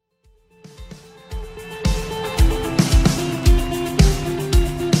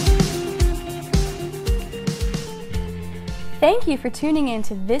Thank you for tuning in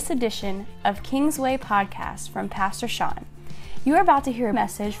to this edition of Kingsway Podcast from Pastor Sean. You are about to hear a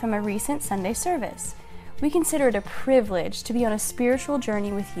message from a recent Sunday service. We consider it a privilege to be on a spiritual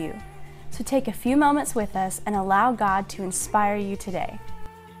journey with you. So take a few moments with us and allow God to inspire you today.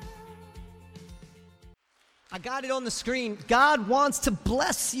 I got it on the screen. God wants to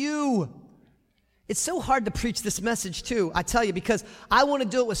bless you. It's so hard to preach this message too, I tell you, because I want to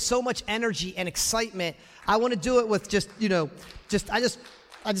do it with so much energy and excitement. I want to do it with I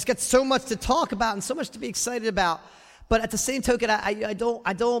just get so much to talk about and so much to be excited about. But at the same token, I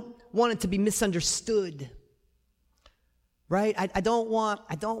don't want it to be misunderstood. Right? I don't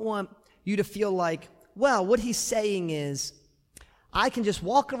want you to feel like, well, what he's saying is I can just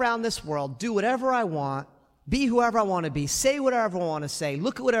walk around this world, do whatever I want, be whoever I want to be, say whatever I want to say,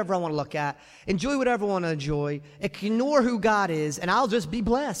 look at whatever I want to look at, enjoy whatever I want to enjoy, ignore who God is, and I'll just be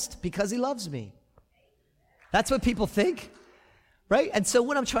blessed because he loves me. That's what people think, right? And so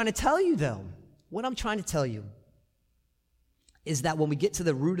what I'm trying to tell you, though, is that when we get to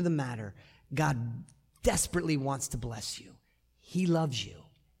the root of the matter, God desperately wants to bless you. He loves you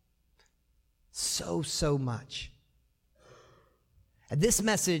so much. And this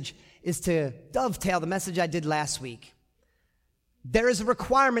message is to dovetail the message I did last week. There is a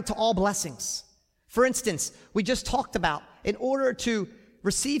requirement to all blessings. For instance, we just talked about in order to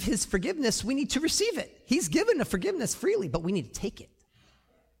receive his forgiveness, we need to receive it. He's given the forgiveness freely, but we need to take it.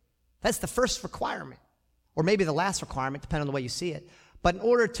 That's the first requirement, or maybe the last requirement, depending on the way you see it. But in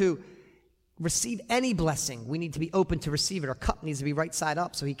order to receive any blessing, we need to be open to receive it. Our cup needs to be right side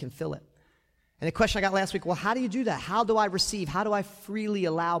up so he can fill it. And the question I got last week, well, how do you do that? How do I receive? How do I freely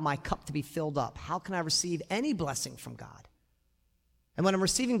allow my cup to be filled up? How can I receive any blessing from God? And when I'm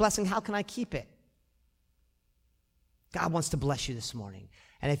receiving blessing, how can I keep it? God wants to bless you this morning.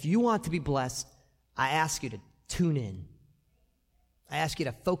 And if you want to be blessed, I ask you to tune in. I ask you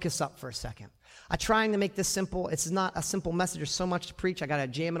to focus up for a second. I'm trying to make this simple. It's not a simple message. There's so much to preach. I got to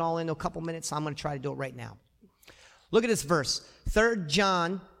jam it all into a couple minutes, so I'm going to try to do it right now. Look at this verse, 3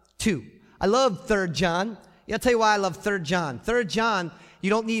 John 2. I love 3 John. I'll tell you why I love 3 John. 3 John, you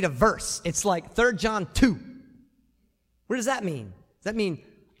don't need a verse. It's like 3 John 2. What does that mean? Does that mean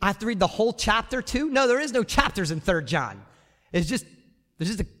I have to read the whole chapter 2? No, there is no chapters in 3 John. There's just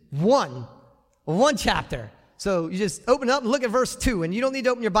one chapter. So you just open it up and look at verse 2. And you don't need to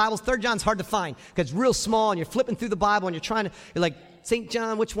open your Bibles. 3 John's hard to find because it's real small and you're flipping through the Bible and you're like, St.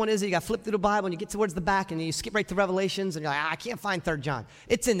 John, which one is it? You got to flip through the Bible and you get towards the back and you skip right to Revelations and you're like, I can't find 3 John.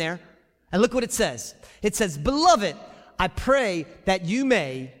 It's in there. And look what it says. It says, Beloved, I pray that you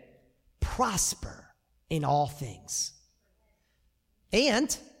may prosper in all things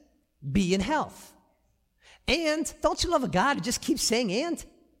and be in health. And don't you love a God who just keeps saying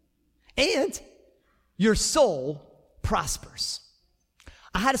and your soul prospers.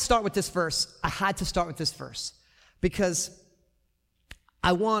 I had to start with this verse because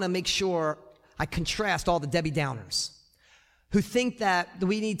I want to make sure I contrast all the Debbie Downers who think that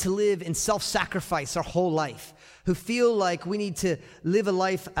we need to live in self-sacrifice our whole life, who feel like we need to live a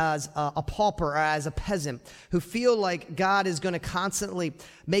life as a pauper or as a peasant, who feel like God is going to constantly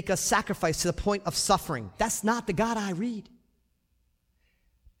make us sacrifice to the point of suffering. That's not the God I read.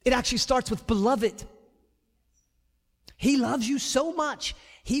 It actually starts with beloved. He loves you so much.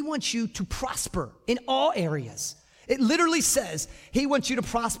 He wants you to prosper in all areas. It literally says he wants you to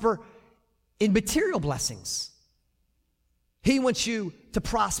prosper in material blessings. He wants you to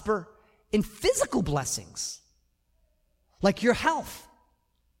prosper in physical blessings, like your health,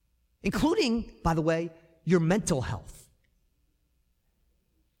 including, by the way, your mental health.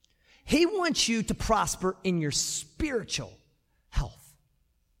 He wants you to prosper in your spiritual health,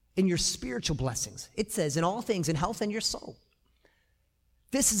 in your spiritual blessings. It says in all things, in health and your soul.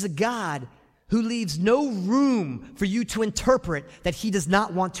 This is a God who leaves no room for you to interpret that he does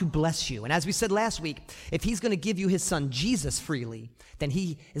not want to bless you. And as we said last week, if he's going to give you his son Jesus freely, then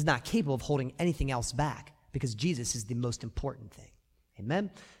he is not capable of holding anything else back because Jesus is the most important thing.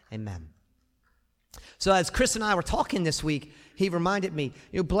 Amen? Amen. So as Chris and I were talking this week, he reminded me,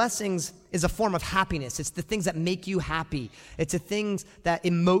 blessings is a form of happiness. It's the things that make you happy. It's the things that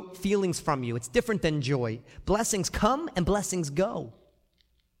emote feelings from you. It's different than joy. Blessings come and blessings go.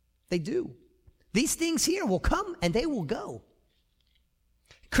 They do. These things here will come and they will go.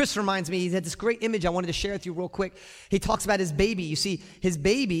 Chris reminds me, he had this great image I wanted to share with you real quick. He talks about his baby. You see, his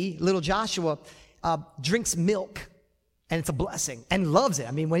baby, little Joshua, drinks milk, and it's a blessing, and loves it.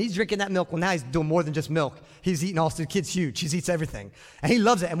 I mean, when he's drinking that milk, well, now he's doing more than just milk. He's eating also, the kid's huge. He eats everything, and he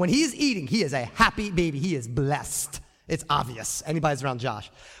loves it. And when he's eating, he is a happy baby. He is blessed. It's obvious. Anybody's around Josh.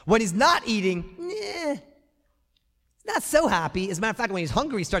 When he's not eating, He's not so happy. As a matter of fact, when he's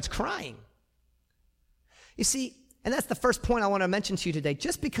hungry, he starts crying. You see, and that's the first point I want to mention to you today.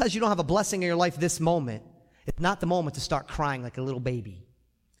 Just because you don't have a blessing in your life this moment, it's not the moment to start crying like a little baby.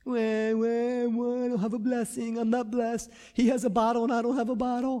 Well, I don't have a blessing. I'm not blessed. He has a bottle and I don't have a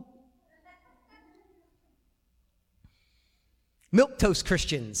bottle. Milquetoast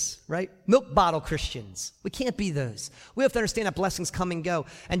Christians, right? Milk bottle Christians. We can't be those. We have to understand that blessings come and go.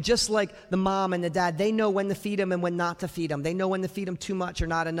 And just like the mom and the dad, they know when to feed them and when not to feed them. They know when to feed them too much or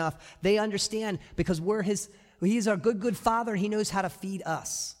not enough. They understand because he's our good father. He knows how to feed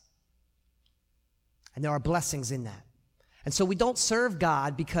us. And there are blessings in that. And so we don't serve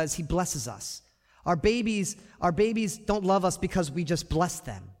God because he blesses us. Our babies don't love us because we just bless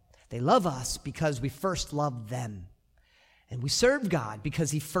them. They love us because we first loved them. And we serve God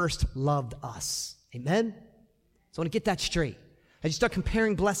because he first loved us. Amen? So I want to get that straight. As you start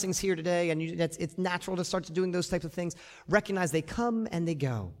comparing blessings here today, and it's natural to start doing those types of things, recognize they come and they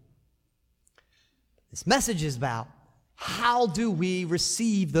go. This message is about how do we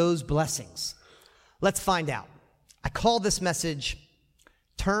receive those blessings? Let's find out. I call this message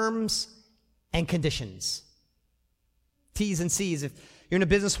Terms and Conditions. T's and C's. If you're in a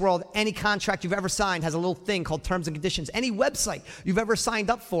business world, any contract you've ever signed has a little thing called terms and conditions. Any website you've ever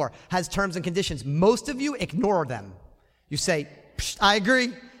signed up for has terms and conditions. Most of you ignore them. You say, I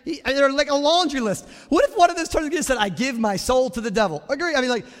agree. They're like a laundry list. What if one of those terms and conditions said, I give my soul to the devil? Agree. I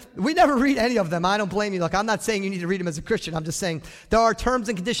mean, we never read any of them. I don't blame you. Look, I'm not saying you need to read them as a Christian. I'm just saying there are terms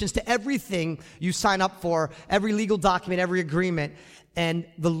and conditions to everything you sign up for, every legal document, every agreement. And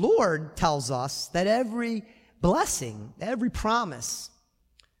the Lord tells us that every blessing, every promise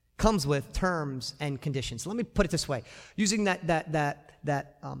comes with terms and conditions. Let me put it this way. Using that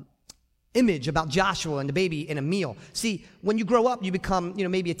image about Joshua and the baby in a meal. See, when you grow up, you become,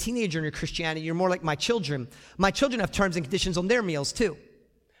 maybe a teenager in your Christianity. You're more like my children. My children have terms and conditions on their meals too.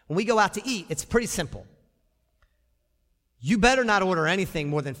 When we go out to eat, it's pretty simple. You better not order anything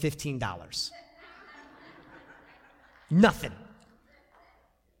more than $15. Nothing.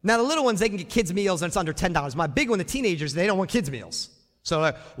 Now, the little ones, they can get kids' meals and it's under $10. My big one, the teenagers, they don't want kids' meals. So,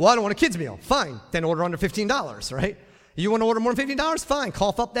 I don't want a kid's meal. Fine. Then order under $15, right? You want to order more than $15? Fine.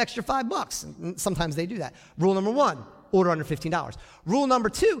 Cough up the extra $5. And sometimes they do that. Rule number 1, order under $15. Rule number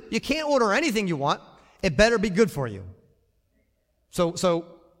 2, you can't order anything you want. It better be good for you. So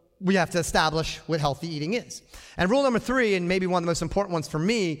we have to establish what healthy eating is. And rule number 3, and maybe one of the most important ones for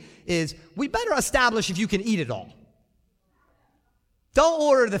me, is we better establish if you can eat it all. Don't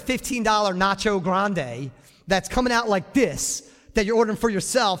order the $15 Nacho Grande that's coming out like this, that you're ordering for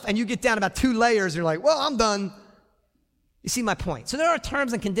yourself, and you get down about 2 layers, and you're like, well, I'm done. You see my point? So there are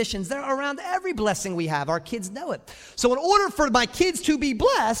terms and conditions. They're around every blessing we have. Our kids know it. So in order for my kids to be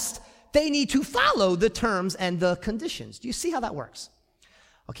blessed, they need to follow the terms and the conditions. Do you see how that works?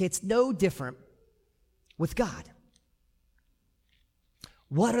 Okay, it's no different with God.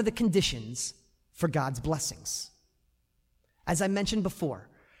 What are the conditions for God's blessings? As I mentioned before,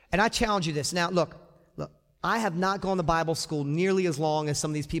 and I challenge you this. Now, look, I have not gone to Bible school nearly as long as some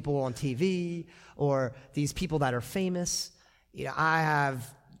of these people on TV or these people that are famous. I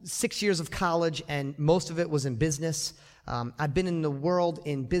have 6 years of college, and most of it was in business. I've been in the world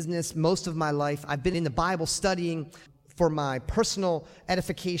in business most of my life. I've been in the Bible studying for my personal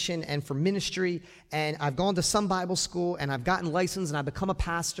edification and for ministry, and I've gone to some Bible school, and I've gotten licensed, and I've become a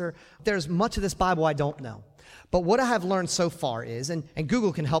pastor. There's much of this Bible I don't know. But what I have learned so far is, and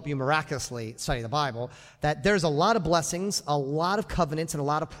Google can help you miraculously study the Bible, that there's a lot of blessings, a lot of covenants, and a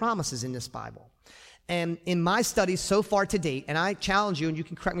lot of promises in this Bible. And in my studies so far to date, and I challenge you, and you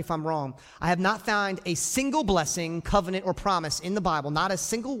can correct me if I'm wrong, I have not found a single blessing, covenant, or promise in the Bible, not a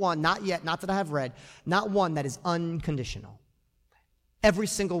single one, not yet, not that I have read, not one that is unconditional. Every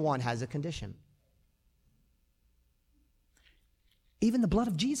single one has a condition. Even the blood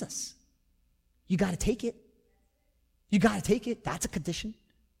of Jesus. You got to take it. You got to take it. That's a condition.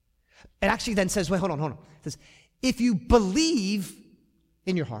 It actually then says, wait, hold on. It says, if you believe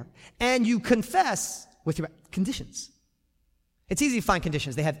in your heart and you confess with your conditions. It's easy to find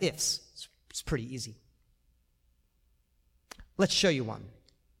conditions. They have ifs. It's pretty easy. Let's show you one.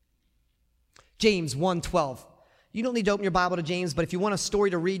 James 1:12. You don't need to open your Bible to James, but if you want a story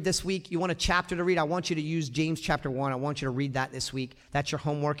to read this week, you want a chapter to read, I want you to use James chapter 1. I want you to read that this week. That's your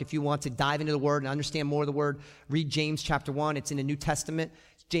homework. If you want to dive into the Word and understand more of the Word, read James chapter 1. It's in the New Testament.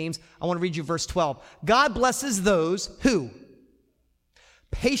 James, I want to read you verse 12. God blesses those who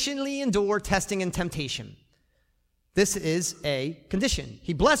patiently endure testing and temptation. This is a condition.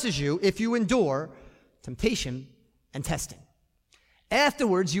 He blesses you if you endure temptation and testing.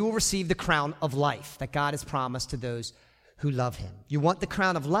 Afterwards, you will receive the crown of life that God has promised to those who love him. You want the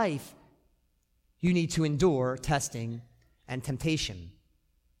crown of life, you need to endure testing and temptation.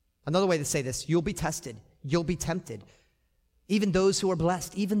 Another way to say this, you'll be tested, you'll be tempted. Even those who are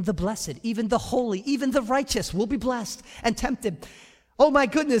blessed, even the blessed, even the holy, even the righteous will be blessed and tempted. Oh my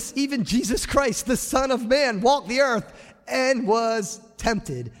goodness, even Jesus Christ, the Son of Man, walked the earth and was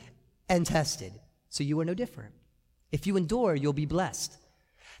tempted and tested. So you are no different. If you endure, you'll be blessed.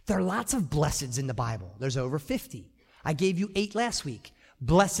 There are lots of blesseds in the Bible. There's over 50. I gave you 8 last week.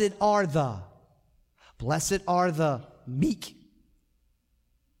 Blessed are the meek.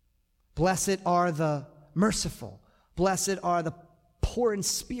 Blessed are the merciful. Blessed are the poor in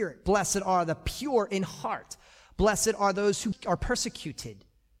spirit. Blessed are the pure in heart. Blessed are those who are persecuted.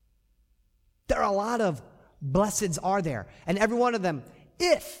 There are a lot of blesseds are there. And every one of them,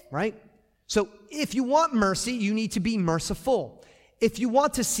 right? So if you want mercy, you need to be merciful. If you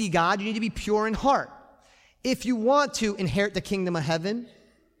want to see God, you need to be pure in heart. If you want to inherit the kingdom of heaven,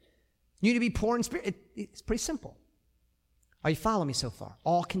 you need to be poor in spirit. It's pretty simple. Are you following me so far?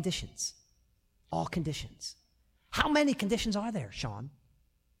 All conditions. All conditions. How many conditions are there, Sean?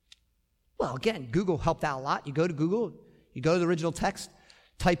 Well, again, Google helped out a lot. You go to Google, you go to the original text,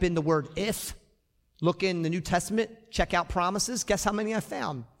 type in the word if, look in the New Testament, check out promises. Guess how many I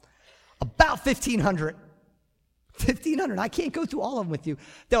found? About 1,500. 1,500. I can't go through all of them with you.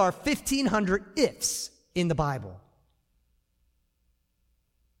 There are 1,500 ifs in the Bible.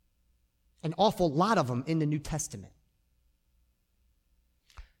 An awful lot of them in the New Testament.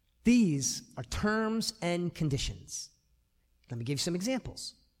 These are terms and conditions. Let me give you some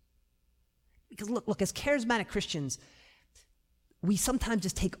examples. Because look, as charismatic Christians, we sometimes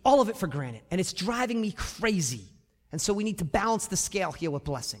just take all of it for granted, and it's driving me crazy. And so we need to balance the scale here with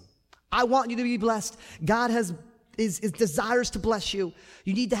blessing. I want you to be blessed. God desires to bless you.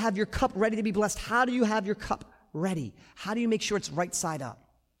 You need to have your cup ready to be blessed. How do you have your cup ready? How do you make sure it's right side up?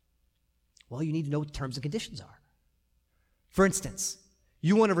 Well, you need to know what the terms and conditions are. For instance,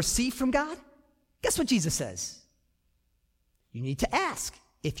 you want to receive from God? Guess what Jesus says? You need to ask.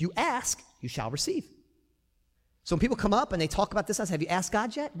 If you ask, you shall receive. So when people come up and they talk about this, I say, have you asked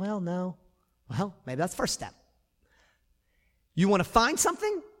God yet? Well, no. Well, maybe that's the first step. You want to find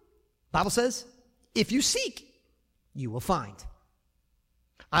something? Bible says, if you seek, you will find.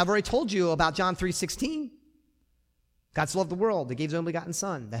 I've already told you about John 3:16. God so loved the world, that gave his only begotten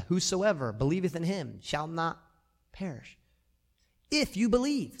Son, that whosoever believeth in him shall not perish. If you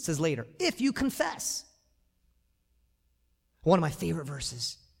believe, it says later, if you confess. One of my favorite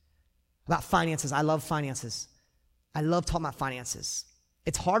verses about finances. I love finances. I love talking about finances.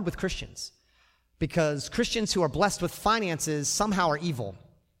 It's hard with Christians because Christians who are blessed with finances somehow are evil.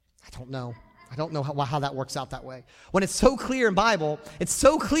 I don't know how that works out that way. When it's so clear in Bible, it's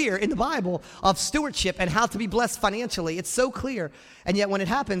so clear in the Bible of stewardship and how to be blessed financially. It's so clear. And yet when it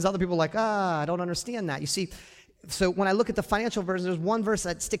happens, other people are like, I don't understand that. You see, so when I look at the financial verse, there's one verse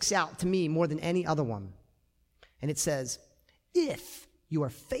that sticks out to me more than any other one. And it says, if you are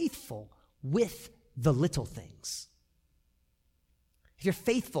faithful with the little things. If you're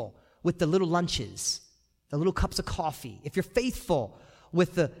faithful with the little lunches, the little cups of coffee, if you're faithful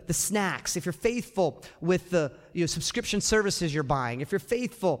with the snacks, if you're faithful with the subscription services you're buying, if you're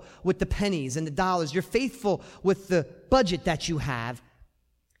faithful with the pennies and the dollars, you're faithful with the budget that you have,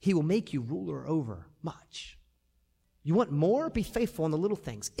 he will make you ruler over much. You want more? Be faithful in the little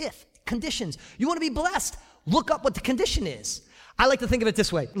things. If, conditions. You want to be blessed? Look up what the condition is. I like to think of it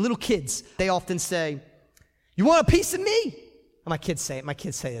this way. Little kids, they often say, you want a piece of me? My kids say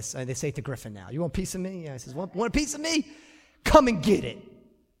this. They say it to Griffin now. You want a piece of me? Yeah, he says, want a piece of me? Come and get it.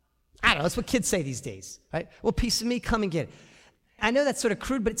 I don't know. That's what kids say these days, right? Well, a piece of me, come and get it. I know that's sort of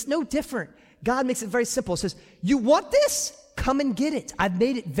crude, but it's no different. God makes it very simple. It says, you want this? Come and get it. I've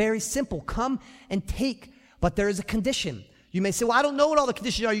made it very simple. Come and take. But there is a condition. You may say, well, I don't know what all the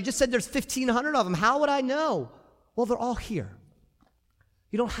conditions are. You just said there's 1,500 of them. How would I know? Well, they're all here.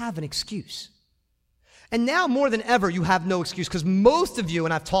 You don't have an excuse. And now more than ever, you have no excuse because most of you,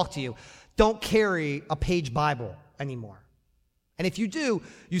 and I've talked to you, don't carry a page Bible anymore. And if you do,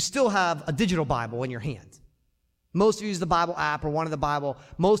 you still have a digital Bible in your hand. Most of you use the Bible app or one of the Bible.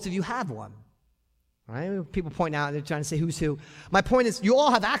 Most of you have one. Right? People point out, they're trying to say who's who. My point is, you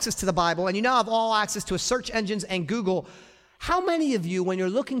all have access to the Bible, and you now have all access to search engines and Google. How many of you, when you're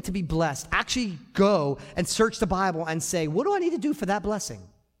looking to be blessed, actually go and search the Bible and say, what do I need to do for that blessing?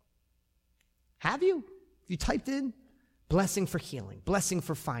 Have you? You typed in blessing for healing, blessing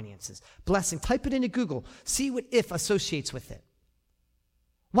for finances, blessing. Type it into Google. See what if associates with it.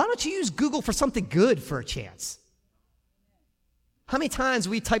 Why don't you use Google for something good for a chance? How many times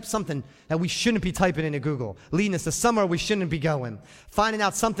we type something that we shouldn't be typing into Google, leading us to somewhere we shouldn't be going, finding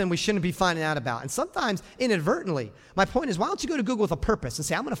out something we shouldn't be finding out about, and sometimes inadvertently. My point is, why don't you go to Google with a purpose and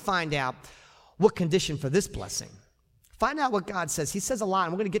say, I'm going to find out what condition for this blessing. Find out what God says. He says a lot,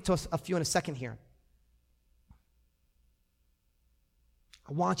 and we're going to get to a few in a second here.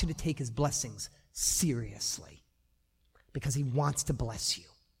 I want you to take his blessings seriously because he wants to bless you.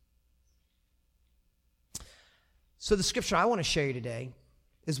 So the scripture I want to share you today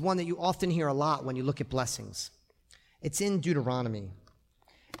is one that you often hear a lot when you look at blessings. It's in Deuteronomy.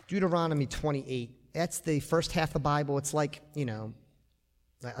 Deuteronomy 28. That's the first half of the Bible. It's like, a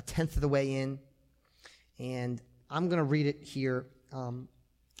tenth of the way in. And I'm going to read it here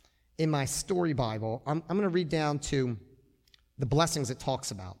in my story Bible. I'm going to read down to the blessings it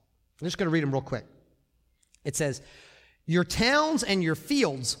talks about. I'm just going to read them real quick. It says, your towns and your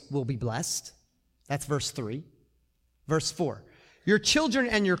fields will be blessed. That's verse 3. Verse 4, your children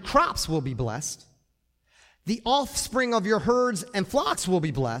and your crops will be blessed. The offspring of your herds and flocks will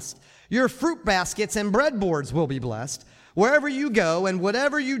be blessed. Your fruit baskets and breadboards will be blessed. Wherever you go and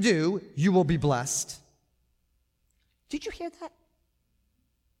whatever you do, you will be blessed. Did you hear that?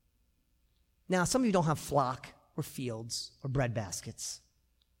 Now, some of you don't have flock or fields or bread baskets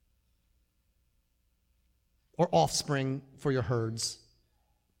or offspring for your herds.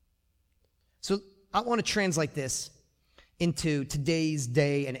 So I want to translate this into today's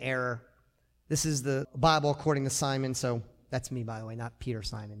day and era. This is the Bible according to Simon, so that's me, by the way, not Peter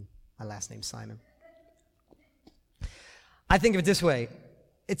Simon. My last name's Simon. I think of it this way.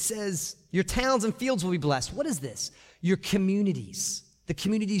 It says, your towns and fields will be blessed. What is this? Your communities, the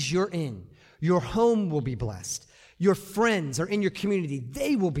communities you're in. Your home will be blessed. Your friends are in your community.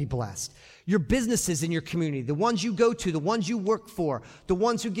 They will be blessed. Your businesses in your community, the ones you go to, the ones you work for, the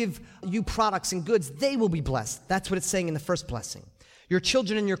ones who give you products and goods, they will be blessed. That's what it's saying in the first blessing. Your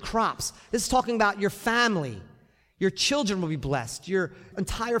children and your crops. This is talking about your family. Your children will be blessed. Your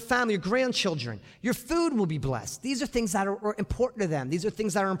entire family, your grandchildren. Your food will be blessed. These are things that are important to them. These are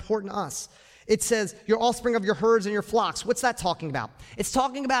things that are important to us. It says, your offspring of your herds and your flocks. What's that talking about? It's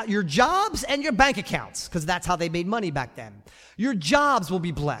talking about your jobs and your bank accounts, because that's how they made money back then. Your jobs will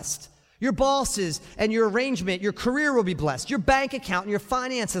be blessed. Your bosses and your arrangement, your career will be blessed. Your bank account and your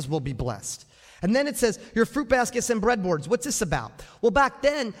finances will be blessed. And then it says, your fruit baskets and breadboards. What's this about? Well, back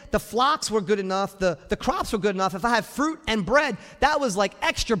then, the flocks were good enough, the crops were good enough. If I had fruit and bread, that was like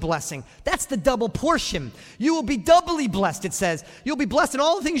extra blessing. That's the double portion. You will be doubly blessed, it says. You'll be blessed in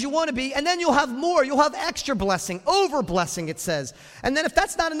all the things you want to be, and then you'll have more. You'll have extra blessing, over blessing, it says. And then if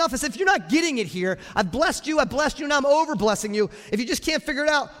that's not enough, it's if you're not getting it here, I've blessed you, and I'm over blessing you. If you just can't figure it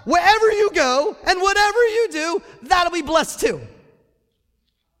out, wherever you go and whatever you do, that'll be blessed too.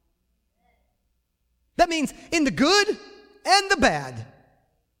 That means in the good and the bad.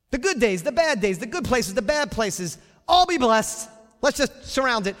 The good days, the bad days, the good places, the bad places, all be blessed. Let's just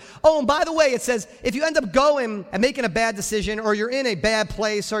surround it. Oh, and by the way, it says, if you end up going and making a bad decision, or you're in a bad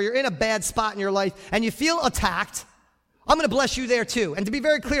place, or you're in a bad spot in your life, and you feel attacked, I'm going to bless you there too. And to be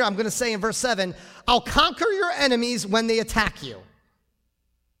very clear, I'm going to say in verse 7, I'll conquer your enemies when they attack you.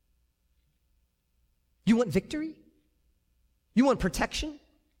 You want victory? You want protection?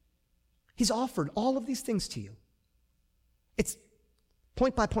 He's offered all of these things to you. It's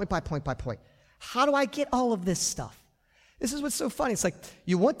point by point by point by point. How do I get all of this stuff? This is what's so funny. It's like,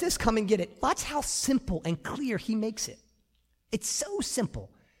 you want this, come and get it. Watch how simple and clear he makes it. It's so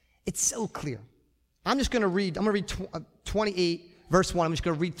simple. It's so clear. I'm going to read 28, verse 1. I'm just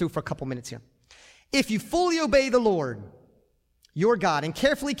going to read through for a couple minutes here. If you fully obey the Lord, your God, and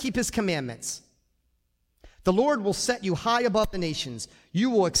carefully keep his commandments, the Lord will set you high above the nations. You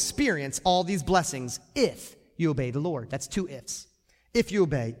will experience all these blessings if you obey the Lord. That's two ifs. If you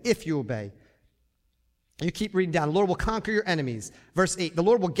obey, if you obey. You keep reading down. The Lord will conquer your enemies. Verse 8, the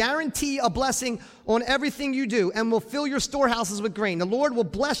Lord will guarantee a blessing on everything you do and will fill your storehouses with grain. The Lord will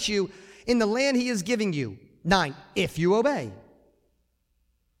bless you in the land he is giving you. 9, if you obey.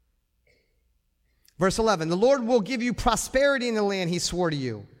 Verse 11, the Lord will give you prosperity in the land he swore to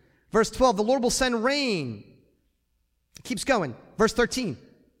you. Verse 12, the Lord will send rain. It keeps going. Verse 13,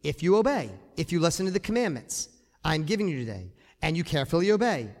 if you obey, if you listen to the commandments I'm giving you today, and you carefully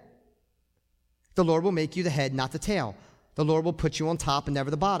obey, the Lord will make you the head, not the tail. The Lord will put you on top and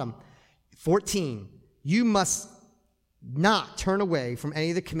never the bottom. 14, you must not turn away from any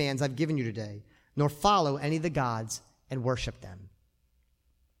of the commands I've given you today, nor follow any of the gods and worship them.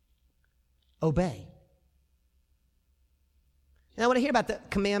 Obey. And when I hear about the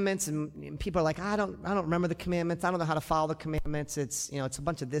commandments, and people are like, I don't remember the commandments. I don't know how to follow the commandments. It's a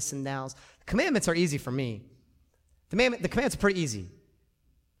bunch of this and nows. Commandments are easy for me. The command's pretty easy.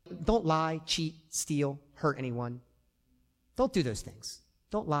 Don't lie, cheat, steal, hurt anyone. Don't do those things.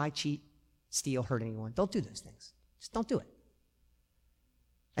 Don't lie, cheat, steal, hurt anyone. Don't do those things. Just don't do it.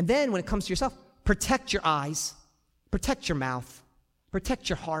 And then when it comes to yourself, protect your eyes, protect your mouth, protect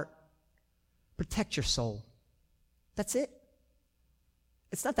your heart, protect your soul. That's it.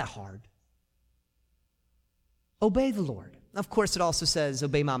 It's not that hard. Obey the Lord. Of course, it also says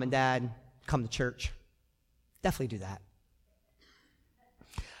obey mom and dad, come to church. Definitely do that.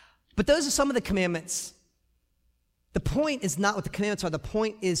 But those are some of the commandments. The point is not what the commandments are. The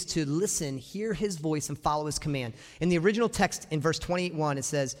point is to listen, hear his voice, and follow his command. In the original text, in verse 28:1, it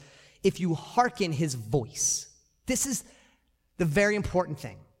says, if you hearken his voice. This is the very important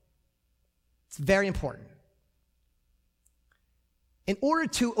thing. It's very important. In order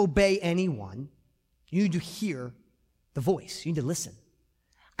to obey anyone, you need to hear the voice. You need to listen.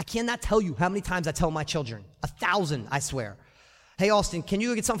 I cannot tell you how many times I tell my children, 1,000, I swear. Hey, Austin, can you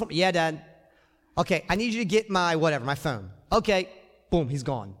go get something from me? Yeah, Dad. Okay, I need you to get my phone. Okay, boom, he's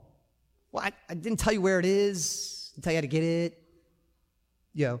gone. Well, I didn't tell you where it is. Didn't tell you how to get it.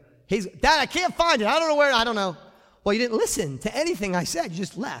 Dad, I can't find it. I don't know where, I don't know. Well, you didn't listen to anything I said. You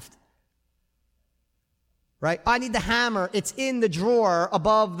just left. Right? I need the hammer. It's in the drawer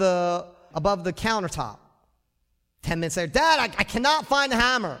above the countertop. 10 minutes later, Dad, I cannot find the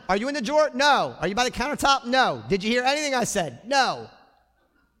hammer. Are you in the drawer? No. Are you by the countertop? No. Did you hear anything I said? No.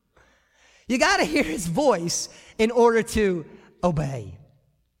 You got to hear his voice in order to obey.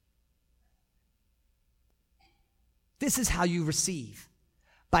 This is how you receive,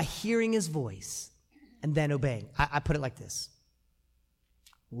 by hearing his voice and then obeying. I put it like this.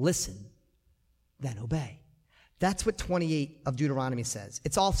 Listen, then obey. That's what 28 of Deuteronomy says.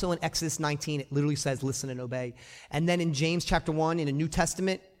 It's also in Exodus 19. It literally says, listen and obey. And then in James chapter 1 in the New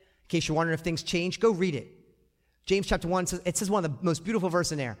Testament, in case you're wondering if things change, go read it. James chapter 1, it says one of the most beautiful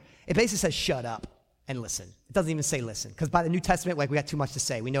verses in there. It basically says, shut up and listen. It doesn't even say listen, because by the New Testament, we got too much to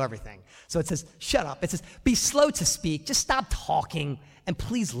say. We know everything. So it says, shut up. It says, be slow to speak. Just stop talking and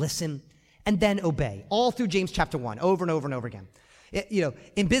please listen and then obey. All through James chapter 1, over and over and over again.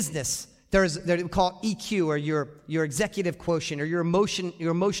 In business, they call it EQ, or your executive quotient, or your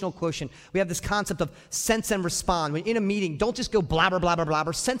emotional quotient. We have this concept of sense and respond. When in a meeting, don't just go blabber, blabber,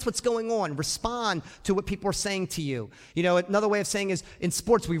 blabber. Sense what's going on. Respond to what people are saying to you. Another way of saying is, in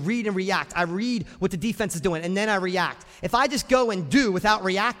sports, we read and react. I read what the defense is doing, and then I react. If I just go and do without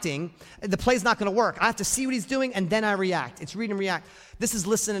reacting, the play's not going to work. I have to see what he's doing, and then I react. It's read and react. This is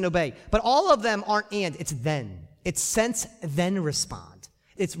listen and obey. But all of them aren't and. It's then. It's sense, then respond.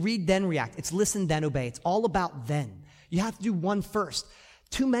 It's read, then react. It's listen, then obey. It's all about then. You have to do one first.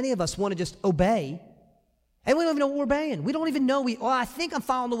 Too many of us want to just obey, and we don't even know what we're obeying. We don't even know. I think I'm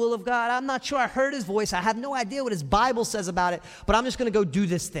following the will of God. I'm not sure. I heard his voice. I have no idea what his Bible says about it, but I'm just going to go do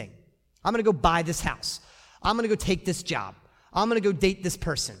this thing. I'm going to go buy this house. I'm going to go take this job. I'm going to go date this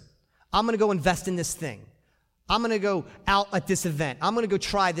person. I'm going to go invest in this thing. I'm going to go out at this event. I'm going to go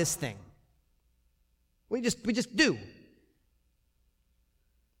try this thing. We just do.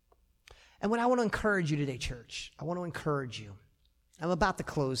 And what I want to encourage you today, church, I want to encourage you. I'm about to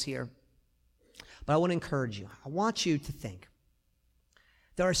close here, but I want to encourage you. I want you to think.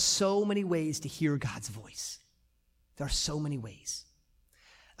 There are so many ways to hear God's voice. There are so many ways.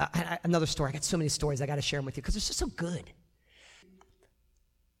 Another story. I got so many stories I got to share them with you because they're just so good.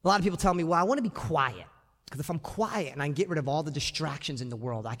 A lot of people tell me, well, I want to be quiet. Because if I'm quiet and I can get rid of all the distractions in the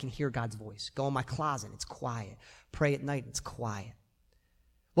world, I can hear God's voice. Go in my closet, it's quiet. Pray at night, it's quiet.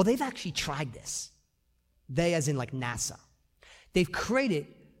 Well, they've actually tried this. They, as in like NASA. They've created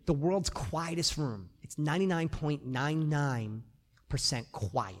the world's quietest room. It's 99.99%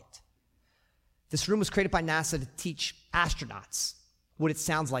 quiet. This room was created by NASA to teach astronauts what it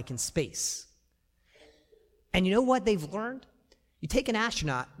sounds like in space. And you know what they've learned? You take an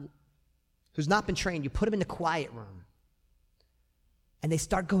astronaut who's not been trained, you put them in the quiet room, and they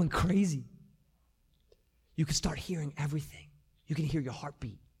start going crazy. You can start hearing everything. You can hear your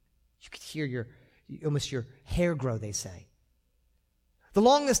heartbeat. You can hear almost your hair grow, they say. The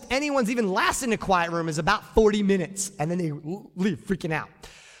longest anyone's even lasted in a quiet room is about 40 minutes, and then they leave freaking out.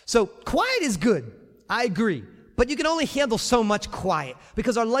 So quiet is good. I agree. But you can only handle so much quiet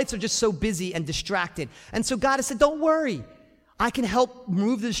because our lives are just so busy and distracted. And so God has said, don't worry. I can help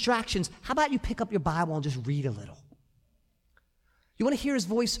remove the distractions. How about you pick up your Bible and just read a little? You want to hear his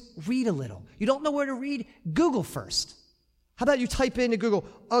voice? Read a little. You don't know where to read? Google first. How about you type into Google,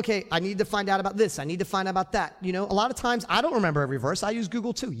 okay, I need to find out about this. I need to find out about that. A lot of times I don't remember every verse. I use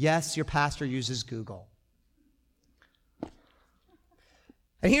Google too. Yes, your pastor uses Google.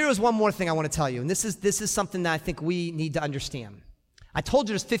 And here is one more thing I want to tell you, and this is something that I think we need to understand. I told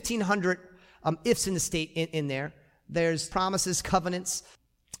you there's 1,500 ifs in the state in there. There's promises, covenants,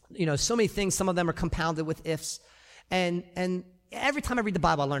 so many things. Some of them are compounded with ifs. And every time I read the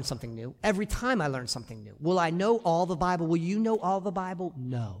Bible, I learn something new. Every time I learn something new. Will I know all the Bible? Will you know all the Bible?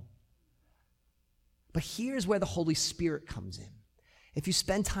 No. But here's where the Holy Spirit comes in. If you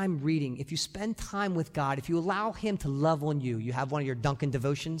spend time reading, if you spend time with God, if you allow him to love on you, you have one of your Duncan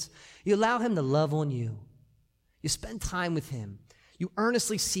devotions, you allow him to love on you. You spend time with him. You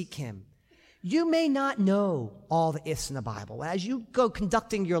earnestly seek him. You may not know all the ifs in the Bible. As you go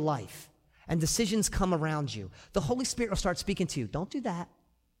conducting your life and decisions come around you, the Holy Spirit will start speaking to you. Don't do that.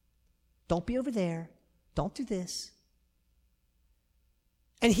 Don't be over there. Don't do this.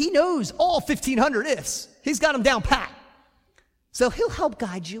 And he knows all 1,500 ifs. He's got them down pat. So he'll help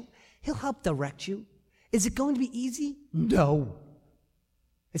guide you. He'll help direct you. Is it going to be easy? No.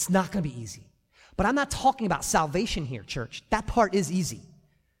 It's not going to be easy. But I'm not talking about salvation here, church. That part is easy.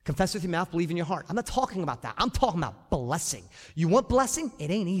 Confess with your mouth, believe in your heart. I'm not talking about that. I'm talking about blessing. You want blessing?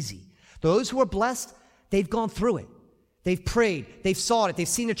 It ain't easy. Those who are blessed, they've gone through it. They've prayed. They've sought it. They've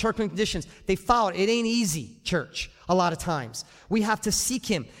seen the church conditions. They've followed it. It ain't easy, church, a lot of times. We have to seek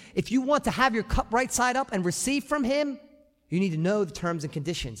him. If you want to have your cup right side up and receive from him, you need to know the terms and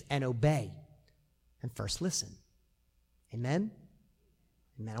conditions and obey. And first listen. Amen?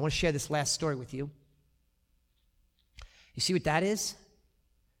 Amen. I want to share this last story with you. You see what that is?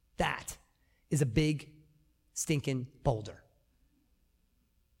 That is a big, stinking boulder.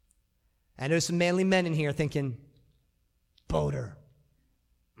 And there's some manly men in here thinking, boulder.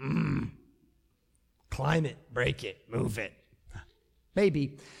 Climb it, break it, move it.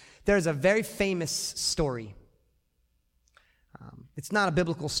 Maybe. There's a very famous story. It's not a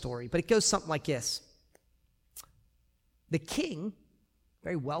biblical story, but it goes something like this. The king,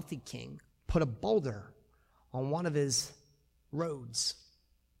 very wealthy king, put a boulder on one of his roads.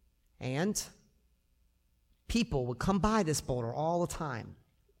 And people would come by this boulder all the time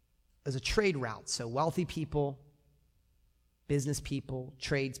as a trade route. So wealthy people, business people,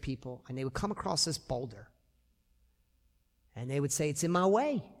 tradespeople, and they would come across this boulder. And they would say, it's in my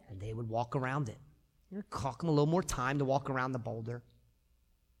way. And they would walk around it. It would cost them a little more time to walk around the boulder.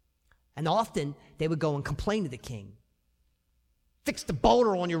 And often they would go and complain to the king. Fix the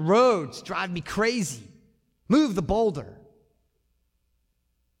boulder on your roads. Drive me crazy. Move the boulder.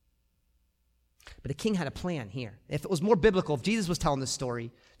 But the king had a plan here. If it was more biblical, if Jesus was telling this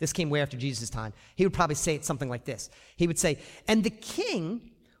story, this came way after Jesus' time, he would probably say it something like this. He would say, and the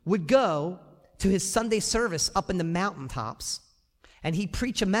king would go to his Sunday service up in the mountaintops, and he'd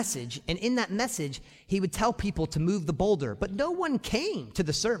preach a message, and in that message, he would tell people to move the boulder, but no one came to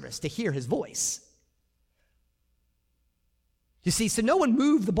the service to hear his voice. You see, so no one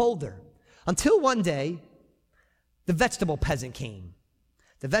moved the boulder until one day, the vegetable peasant came.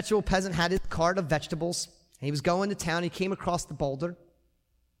 The vegetable peasant had his cart of vegetables, and he was going to town. He came across the boulder,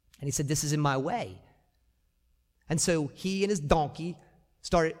 and he said, this is in my way. And so he and his donkey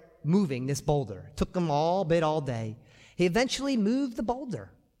started moving this boulder. It took them all day. He eventually moved the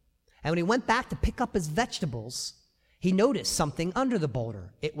boulder. And when he went back to pick up his vegetables, he noticed something under the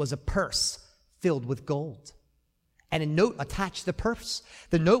boulder. It was a purse filled with gold. And a note attached to the purse.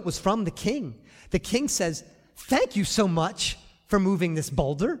 The note was from the king. The king says, thank you so much for moving this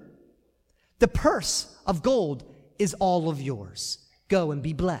boulder. The purse of gold is all of yours. Go and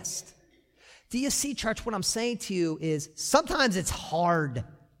be blessed. Do you see, church, what I'm saying to you is sometimes it's hard,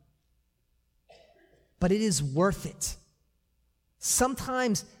 but it is worth it.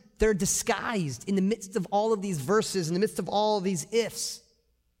 Sometimes they're disguised in the midst of all of these verses, in the midst of all of these ifs.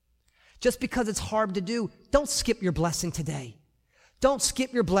 Just because it's hard to do, don't skip your blessing today. Don't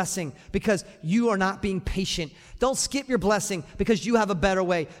skip your blessing because you are not being patient. Don't skip your blessing because you have a better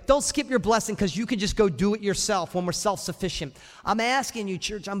way. Don't skip your blessing because you can just go do it yourself when we're self-sufficient. I'm asking you,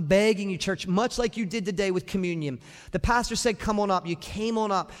 church, I'm begging you, church, much like you did today with communion. The pastor said, come on up. You came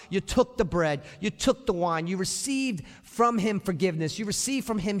on up. You took the bread. You took the wine. You received from him forgiveness. You received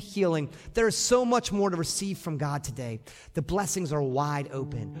from him healing. There is so much more to receive from God today. The blessings are wide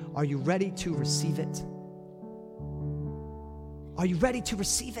open. Are you ready to receive it? Are you ready to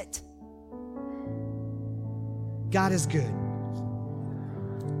receive it? God is good.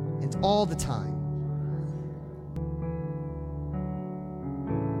 And all the time.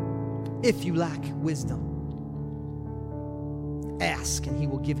 If you lack wisdom, ask and he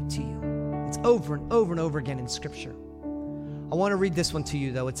will give it to you. It's over and over and over again in Scripture. I want to read this one to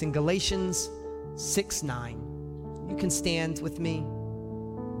you, though. It's in Galatians 6:9. You can stand with me.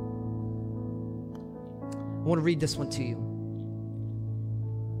 I want to read this one to you.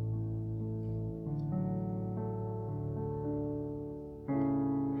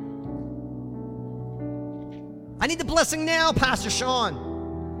 I need the blessing now, Pastor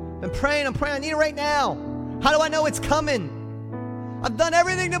Sean. I'm praying, I need it right now. How do I know it's coming? I've done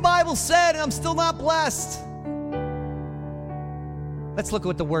everything the Bible said and I'm still not blessed. Let's look at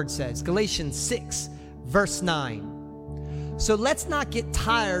what the word says. Galatians 6, verse 9. So let's not get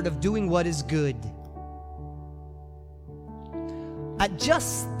tired of doing what is good. At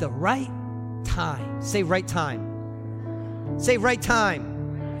just the right time. Say right time. Say right time.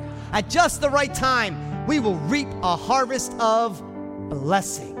 At just the right time, we will reap a harvest of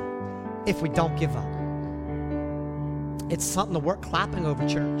blessing if we don't give up. It's something worth clapping over,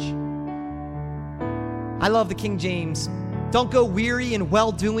 church. I love the King James. Don't go weary in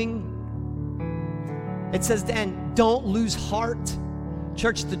well-doing. It says then, don't lose heart.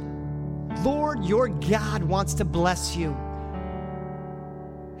 Church, the Lord your God wants to bless you.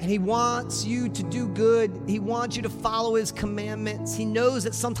 And he wants you to do good. He wants you to follow his commandments. He knows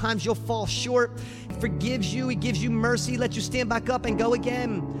that sometimes you'll fall short. He forgives you. He gives you mercy, lets you stand back up and go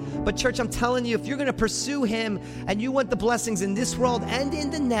again. But church, I'm telling you, if you're going to pursue him and you want the blessings in this world and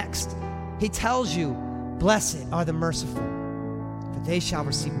in the next, he tells you, blessed are the merciful, for they shall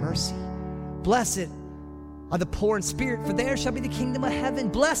receive mercy. Blessed are the poor in spirit, for theirs shall be the kingdom of heaven.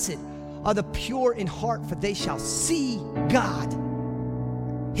 Blessed are the pure in heart, for they shall see God.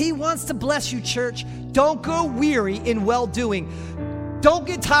 He wants to bless you, church. Don't go weary in well-doing. Don't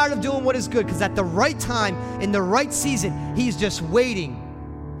get tired of doing what is good, because at the right time, in the right season, he's just waiting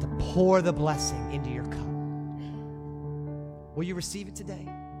to pour the blessing into your cup. Will you receive it today?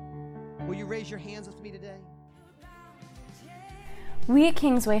 Will you raise your hands with me today? We at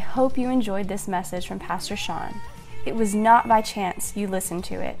Kingsway hope you enjoyed this message from Pastor Sean. It was not by chance you listened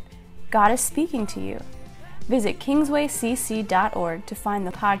to it. God is speaking to you. Visit kingswaycc.org to find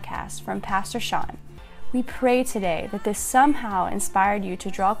the podcast from Pastor Sean. We pray today that this somehow inspired you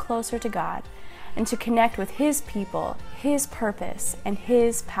to draw closer to God and to connect with his people, his purpose, and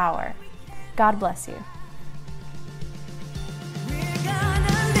his power. God bless you.